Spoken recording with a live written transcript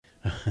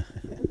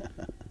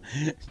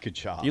Good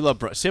job. You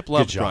love Sip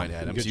loves Good job. Bryan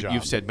Adams. Good job.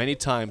 You've said many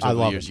times I over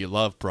the love years him. you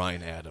love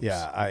Bryan Adams.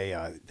 Yeah,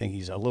 I think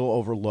he's a little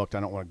overlooked. I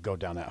don't want to go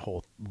down that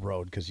whole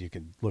road because you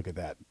could look at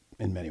that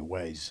in many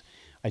ways.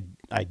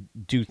 I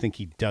do think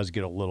he does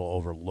get a little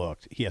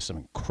overlooked. He has some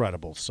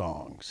incredible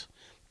songs.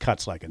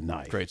 Cuts Like a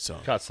Knife. Great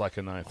song. Cuts like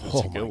a knife.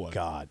 Oh, a good my one.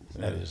 God.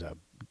 That is a...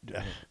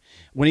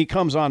 When he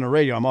comes on the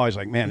radio, I'm always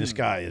like, man, this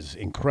guy is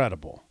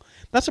incredible.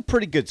 That's a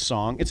pretty good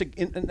song. It's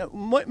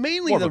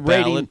mainly More the of a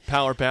rating. ballad,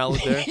 power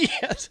ballad there.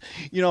 Yes.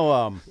 You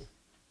know,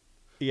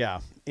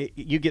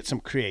 you get some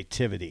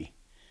creativity.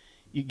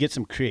 You get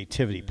some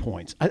creativity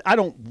points. I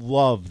don't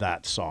love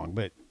that song,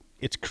 but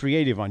it's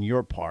creative on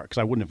your part because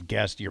I wouldn't have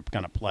guessed you're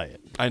going to play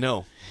it. I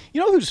know. You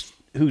know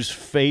whose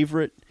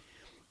favorite?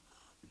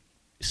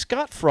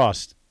 Scott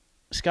Frost.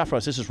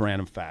 This is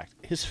random fact.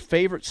 His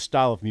favorite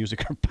style of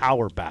music are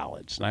power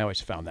ballads, and I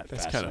always found that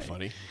That's fascinating.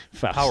 kind of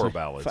funny. Power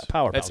ballads.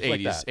 Power That's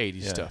ballads. 80s, like that.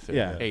 80s stuff.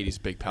 Yeah.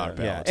 80s big power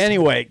Yeah. ballads.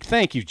 Anyway,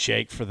 thank you,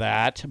 Jake, for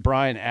that.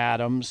 Bryan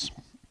Adams,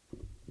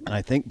 and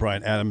I think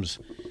Bryan Adams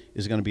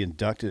is going to be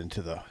inducted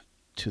into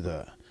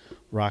the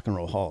Rock and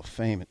Roll Hall of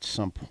Fame at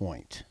some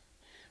point.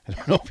 I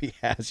don't know if he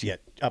has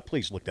yet.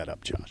 Please look that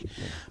up, Josh.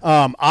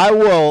 I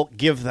will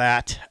give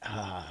that.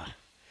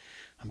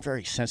 I'm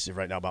very sensitive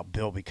right now about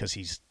Bill because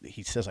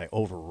he says I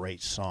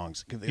overrate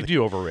songs. You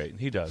do overrate.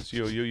 He does.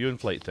 You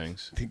inflate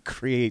things. The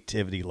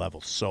creativity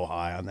level's so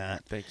high on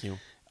that. Thank you.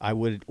 I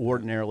would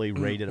ordinarily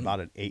rate it about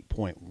an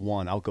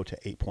 8.1. I'll go to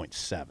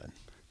 8.7.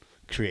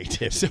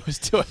 Creativity. So it's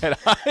still at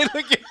high.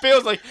 Look, it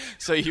feels like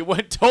so you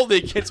went totally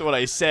against what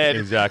I said.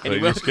 Exactly. And he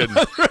You went just couldn't.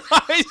 with another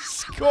high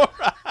score.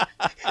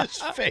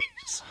 His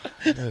face.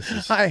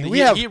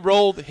 He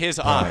rolled his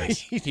eyes.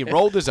 He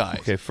rolled his eyes.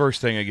 Okay,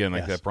 first thing again,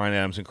 like Yes. that. Bryan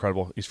Adams,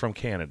 incredible. He's from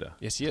Canada.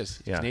 Yes, he is.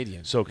 He's Yeah.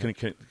 Canadian. So can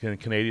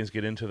Canadians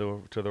get into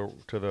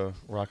the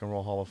Rock and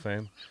Roll Hall of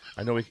Fame?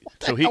 I know we.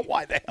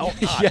 Why the hell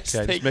not? Yes,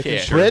 Okay, they just making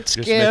can. sure. Brits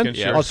Just can,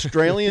 making sure.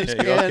 Australians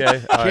can, Okay,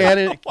 all right.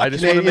 Canada, I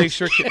just want to make Canadians.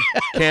 sure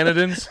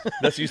Canadians.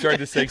 That's what you started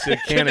to say.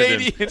 Canadians,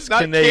 Canadians,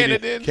 not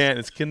Canadians.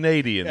 It's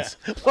Canadians.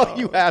 Well,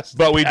 you asked.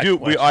 But we that do.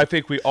 question. I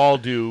think we all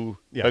do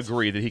Yes.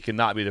 agree that he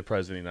cannot be the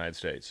president of the United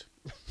States.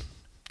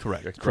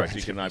 Correct.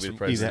 He cannot be the He's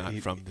president.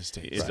 not from the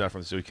States. He's not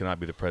from. So he cannot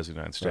be the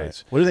president of the United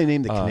States. What do they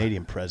name the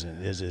Canadian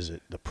president? Is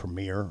it the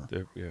premier?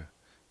 Yeah.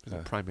 Is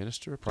it Prime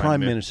Minister? Prime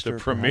Minister, The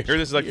premier. perhaps.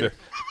 This is like the.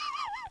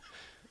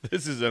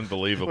 This is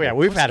unbelievable. Yeah,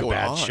 we've had a going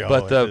bad on? show.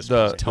 But at the this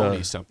the point.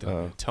 Tony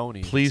something.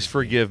 Tony. Please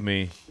forgive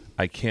me.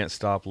 I can't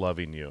stop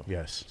loving you.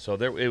 Yes. So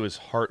there, it was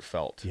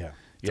heartfelt. Yeah.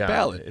 Yeah, a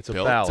ballad, It's a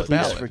Bill. ballad. It's a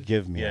Please ballad.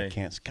 forgive me. Yeah. I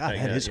can't. God,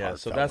 Yeah, that is yeah.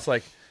 heartfelt. So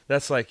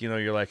that's like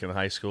you're like in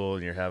high school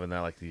and you're having that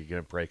like you're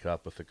gonna break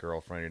up with a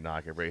girlfriend. You're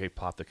not gonna break. Hey,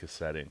 pop the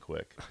cassette in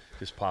quick.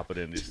 Just pop it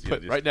in. Just,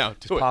 right now.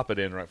 Just Do it. pop it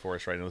in right for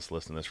us right now. Let's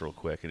listen to this real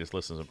quick and just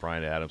listen to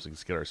Bryan Adams and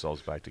just get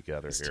ourselves back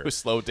together Let's here. do a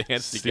slow dance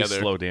Let's do a together.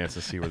 slow dance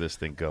and see where this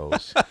thing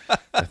goes.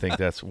 I think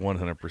that's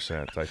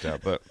 100% like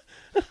that. But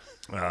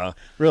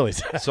really.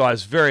 so I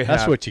was very happy.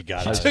 That's what you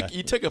got.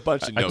 You took a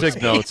bunch of I notes.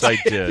 took notes. I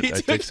did. He I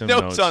took took some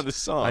notes on the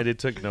song. I did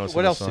took notes.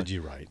 What on else the song. did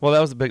you write? Well, that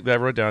was the big. I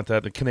wrote down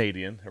that the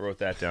Canadian. I wrote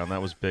that down.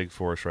 That was big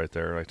for us right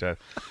there. Like that.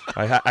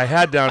 I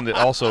had down that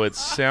also. It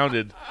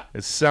sounded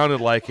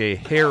like a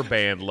hair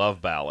band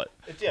love ballad.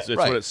 Yeah, So it's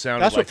right. what it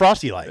sounded That's like. what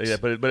Frosty likes. Yeah,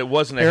 but it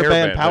wasn't a Hair hair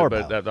band, band. power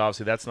but ballad.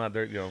 obviously that's not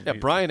their. Yeah,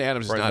 Bryan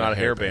Adams is not a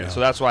hair band. So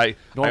that's why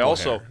Normal I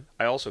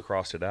hair. also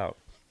crossed it out.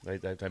 I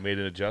made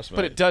an adjustment.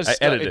 But it does- I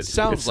edited it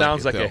sounds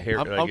like like it, a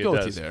hair. though. I'll like go it with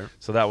you does. there.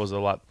 So that was a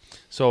lot.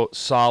 So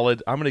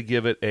solid. I'm going to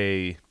give it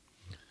a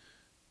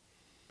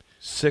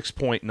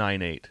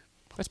 6.98.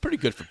 That's pretty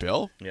good for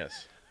Bill.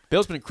 Yes.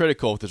 Bill's been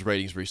critical with his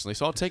ratings recently,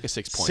 so I'll take a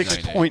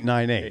 6.98.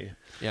 6.98.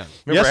 Yeah.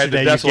 Remember, Yesterday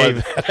I you had gave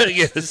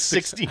the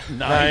decimal. it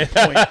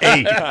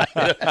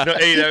 69.8. No,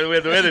 8. We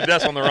had the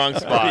decimal in the wrong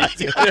spot.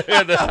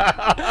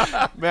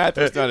 Math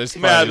was not as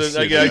fun Math. as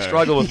I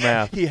struggle with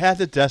math. He had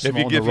the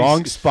decimal in the give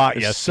wrong spot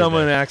if yesterday.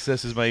 someone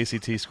accesses my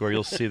ACT score,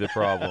 you'll see the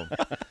problem.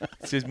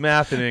 It's just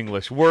math and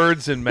English.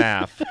 Words and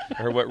math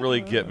are what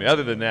really get me.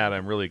 Other than that,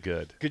 I'm really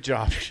good. Good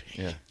job.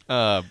 Yeah.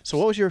 So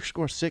what was your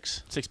score?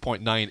 6?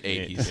 6.98,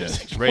 he Yeah.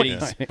 says.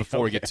 Ratings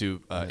before we get to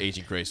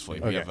Aging Gracefully.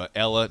 We Okay. have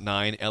Ella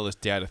 9, Ella's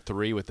dad a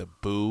 3 with a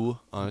boo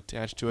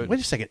attached to it. Wait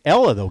a second.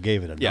 Ella, though,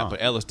 gave it a 9. Yeah,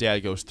 but Ella's dad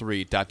goes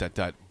 3, ...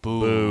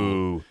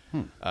 Boo.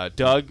 Boo.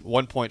 Doug,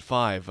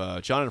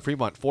 1.5. John and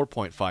Fremont,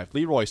 4.5.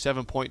 Leroy,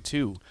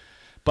 7.2.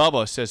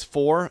 Bubba says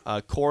 4.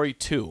 Corey,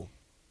 2.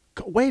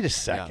 Wait a Yeah,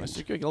 second.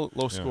 let's get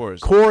low scores.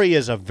 Corey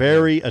is a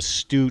very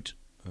astute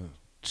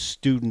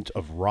student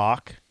of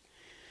rock.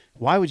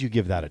 Why would you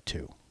give that a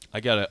 2? I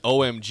got an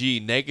OMG,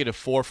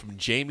 -4 from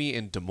Jamie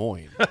in Des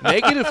Moines.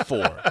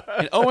 -4.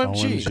 An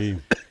OMG.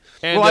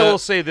 And, Well, I will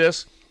say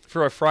this.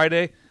 For a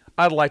Friday,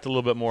 I'd liked a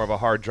little bit more of a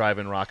hard drive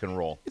in rock and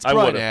roll. It's I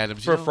Bryan would've,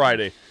 Adams, for you know.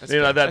 Friday. That's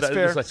fair. That's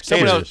fair. it's like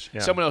Someone haters. else,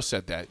 Yeah. someone else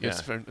said that. It's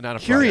Yeah. for, not a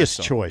Curious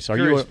Friday song. choice. Are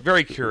Curious, you?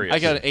 very curious. I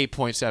got an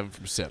 8.7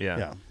 from Sip. Yeah.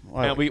 Yeah.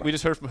 And we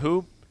just heard from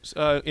who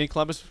in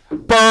Columbus?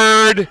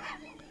 Bird,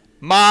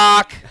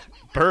 Mock.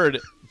 Bird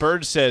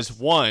Bird says,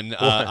 one,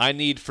 I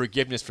need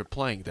forgiveness for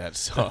playing that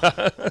song.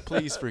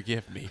 Please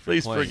forgive me for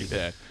playing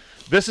that.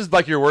 This is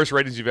like your worst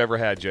ratings you've ever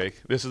had,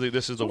 Jake. This is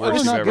the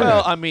worst you've ever had.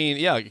 Well, I mean,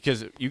 yeah,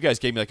 because you guys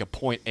gave me like a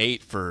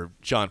 0.8 for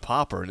John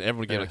Popper, and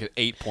everyone gave like an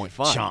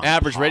 8.5.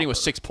 Average rating was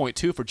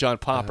 6.2 for John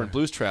Popper and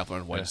Blues Traveler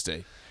on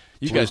Wednesday.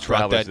 You guys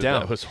brought that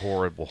down. That was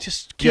horrible.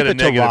 Just keep it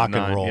to rock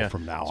and roll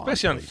from now on.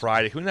 Especially on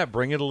Friday. Can we not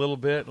bring it a little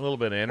bit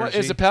of energy? Well,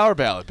 it's a power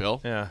ballad,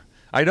 Bill. Yeah.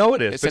 I know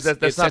it is, but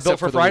that's not built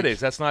for Fridays.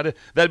 That's not it.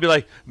 That'd be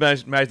like,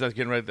 imagine us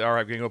getting ready. All right,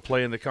 we're going to go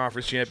play in the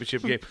conference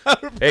championship game.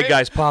 Hey,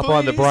 guys, pop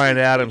on the Bryan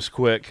Adams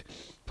quick.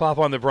 Pop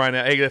on the Bryan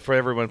Adams. Hey, for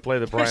everyone, play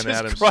the Bryan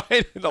Adams.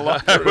 Crying in the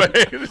locker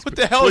room. What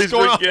the hell is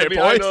going on here, boys?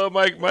 I know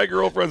my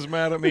girlfriend's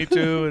mad at me,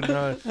 too, and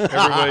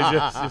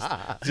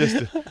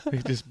everybody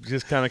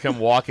just kind of come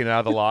walking out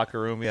of the locker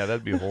room. Yeah,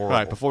 that'd be horrible. All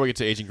right, before we get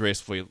to Aging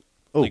Gracefully,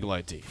 Legal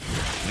ID.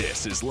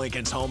 This is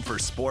Lincoln's home for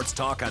sports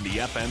talk on the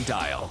FM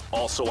dial.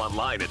 Also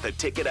online at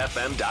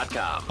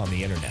theticketfm.com. On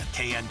the internet.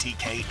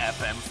 KNTK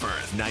FM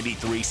Firth,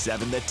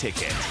 93.7 The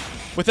Ticket.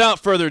 Without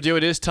further ado,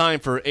 it is time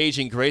for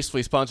Aging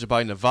Gracefully, sponsored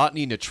by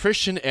Novotny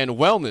Nutrition and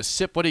Wellness.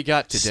 Sip, what do you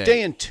got today?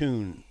 Stay in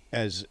tune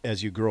as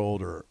you grow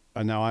older.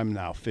 I'm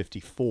now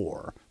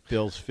 54.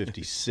 Bill's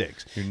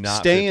 56. You're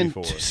not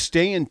 54.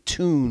 Stay in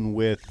tune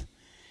with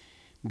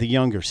the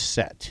younger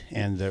set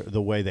and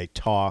the way they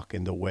talk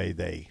and the way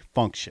they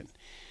function.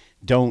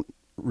 Don't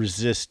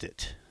resist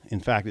it. In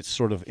fact, it's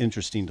sort of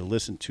interesting to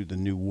listen to the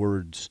new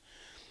words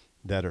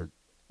that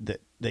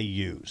they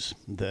use.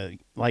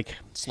 Like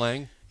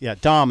slang. Yeah,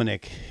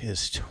 Dominic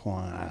is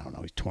 20, I don't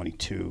know, he's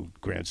 22.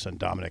 Grandson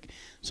Dominic.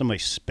 Somebody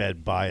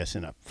sped by us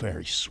in a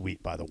very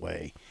sweet, by the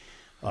way,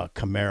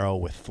 Camaro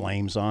with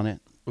flames on it.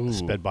 Ooh.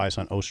 Sped by us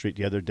on O Street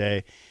the other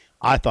day.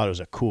 I thought it was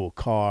a cool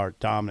car.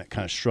 Dominic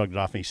kind of shrugged it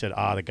off and he said,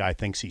 the guy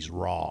thinks he's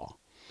raw.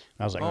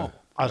 And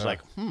I was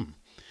like,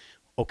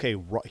 okay,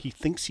 he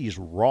thinks he's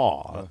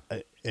raw.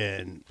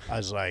 And I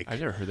was like, I've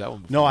never heard that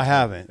one before. No, I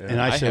haven't. Yeah.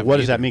 And I said, what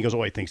does that mean? He goes,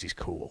 he thinks he's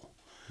cool.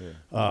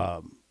 Yeah.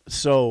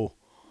 So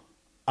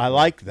I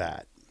like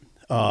that.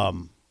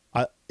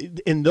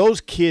 And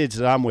those kids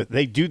that I'm with,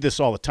 they do this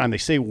all the time. They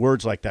say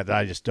words like that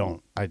I just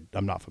don't,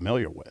 I'm not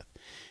familiar with.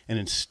 And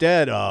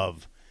instead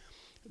of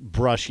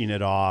brushing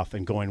it off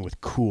and going with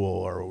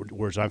cool or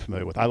words I'm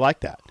familiar with, I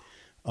like that.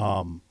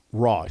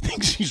 Raw. He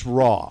thinks he's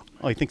raw.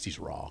 He thinks he's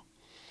raw.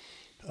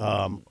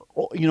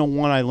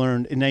 One I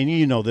learned, and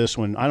then this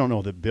one, I don't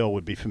know that Bill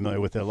would be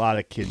familiar with it. A lot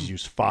of kids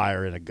use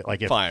fire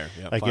fire.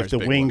 Yeah, if the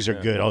wings are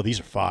good, these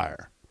are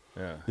fire.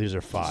 Yeah. These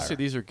are fire. Say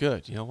these are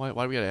good. Why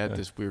do we got to add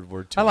this weird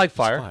word to it? I like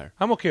fire.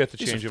 I'm okay with the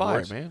change of fire,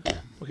 words. man.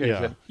 Okay.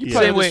 Yeah.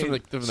 Same way.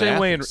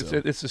 Athletes,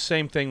 It's the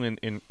same thing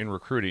in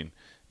recruiting.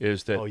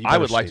 Is that you I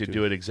would like stay to tuned.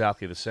 do it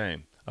exactly the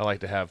same. I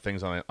like to have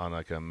things on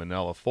like a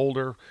manila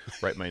folder,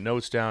 write my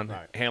notes down,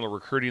 Right. handle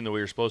recruiting the way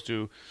you're supposed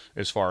to,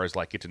 as far as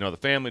like get to know the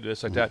family, do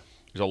this like that.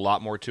 There's a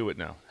lot more to it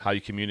now. How you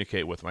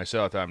communicate with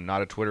myself. I'm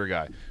not a Twitter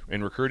guy.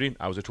 In recruiting,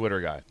 I was a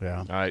Twitter guy.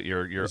 Yeah.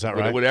 You're Is that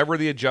right? Whatever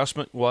the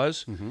adjustment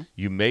was,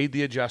 you made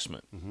the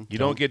adjustment. You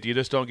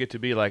just don't get to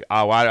be like,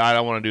 I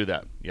don't want to do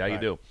that. Yeah, you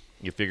Right. do.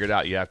 You figure it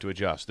out. You have to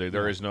adjust.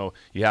 There is no.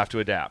 You have to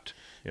adapt.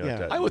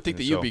 Yeah. I would think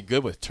that and you'd so- be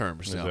good with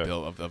terms now, Okay.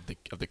 Bill,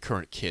 of the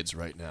current kids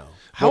right now.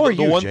 How are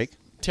the you, one- Jake?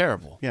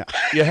 Terrible. Yeah.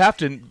 you have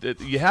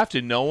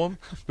to know them,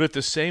 but at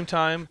the same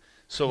time,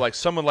 so like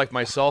someone like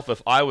myself,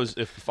 if I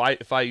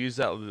use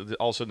that,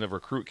 all of a sudden a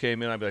recruit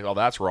came in, I'd be like,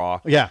 that's raw.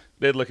 Yeah.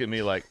 They'd look at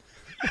me like,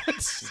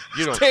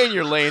 you know, Stay in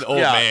your lane, old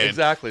yeah, man.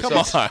 exactly.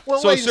 Come so, on.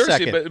 Well, so wait a seriously,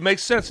 second. but it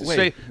makes sense.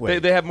 Wait.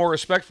 They have more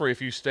respect for you if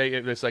you stay.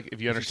 It's like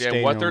if you stay understand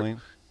in what your they're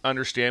lane.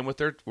 understand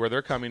where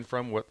they're coming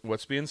from,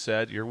 what's being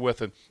said, you're with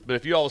them. But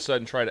if you all of a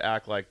sudden try to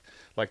act like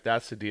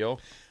that's the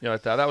deal,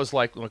 like that was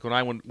like when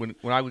I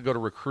would go to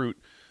recruit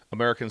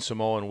American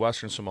Samoa and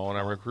Western Samoa, and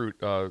I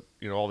recruit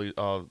all these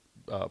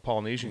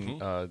Polynesian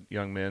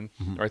young men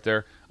right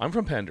there. I'm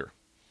from Pender,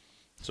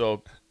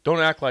 so don't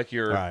act like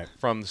you're Right.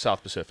 from the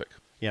South Pacific.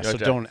 Yeah, You know, so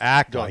don't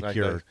act don't like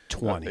you're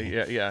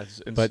 20.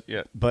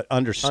 But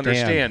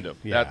understand them.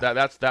 Yeah.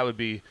 That would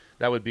be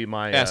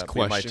my Ask be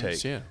my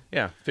questions, take.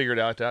 yeah. Figure it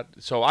out.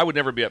 So I would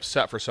never be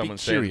upset for someone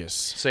curious.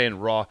 saying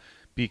raw.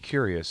 Be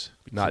curious,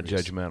 not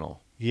curious. judgmental.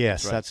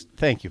 Yes,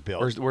 thank you,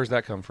 Bill. Where's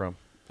that come from?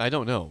 I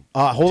don't know.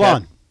 Hold Ted-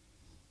 on.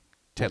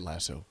 Ted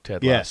Lasso.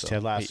 Ted Yes, Lasso.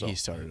 Ted Lasso. He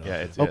started off. Yeah,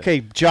 it's Okay,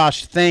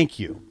 Josh, thank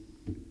you.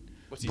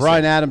 What's he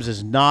Brian say? Adams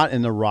is not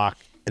in the Rock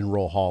and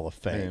Roll Hall of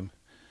Fame.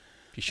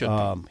 He should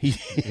be.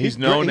 He's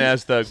known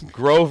as the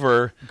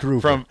Grover,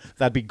 Groover. from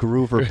That'd be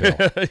Groover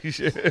Bill.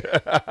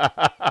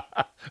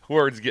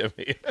 words get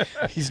me.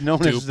 He's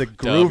known as the Dupe,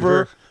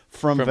 Groover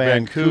from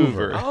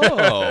Vancouver.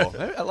 Oh,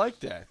 I like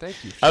that.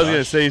 Thank you. I was going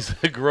to Josh. say he's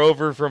the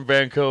Grover from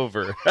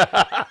Vancouver.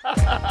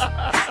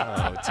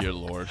 Oh, dear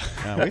Lord.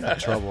 Yeah, we got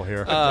trouble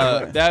here.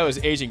 That was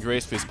Aging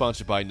Gracefully,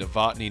 sponsored by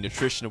Novotny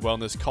Nutrition and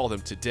Wellness. Call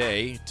them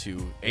today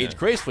to age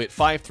gracefully at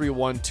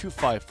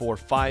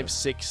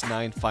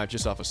 531-254-5695,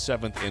 just off of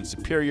 7th and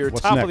Superior.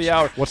 What's Top next? of the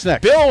hour. What's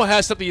next? Bill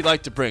has something you'd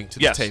like to bring to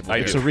the table. I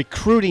here. It's a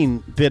recruiting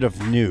bit of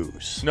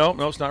news. No,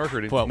 it's not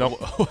recruiting. Well, no,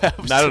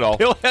 not at all.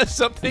 Bill has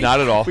something. Not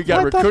at all. We got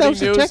I thought recruiting that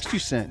was news. a text you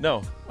sent.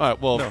 No. All right.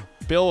 Well, No.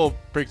 Bill will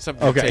bring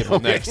something to the table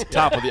Okay. next.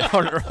 Top of the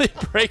hour, an early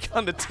break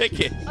on the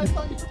ticket. I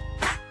thought you were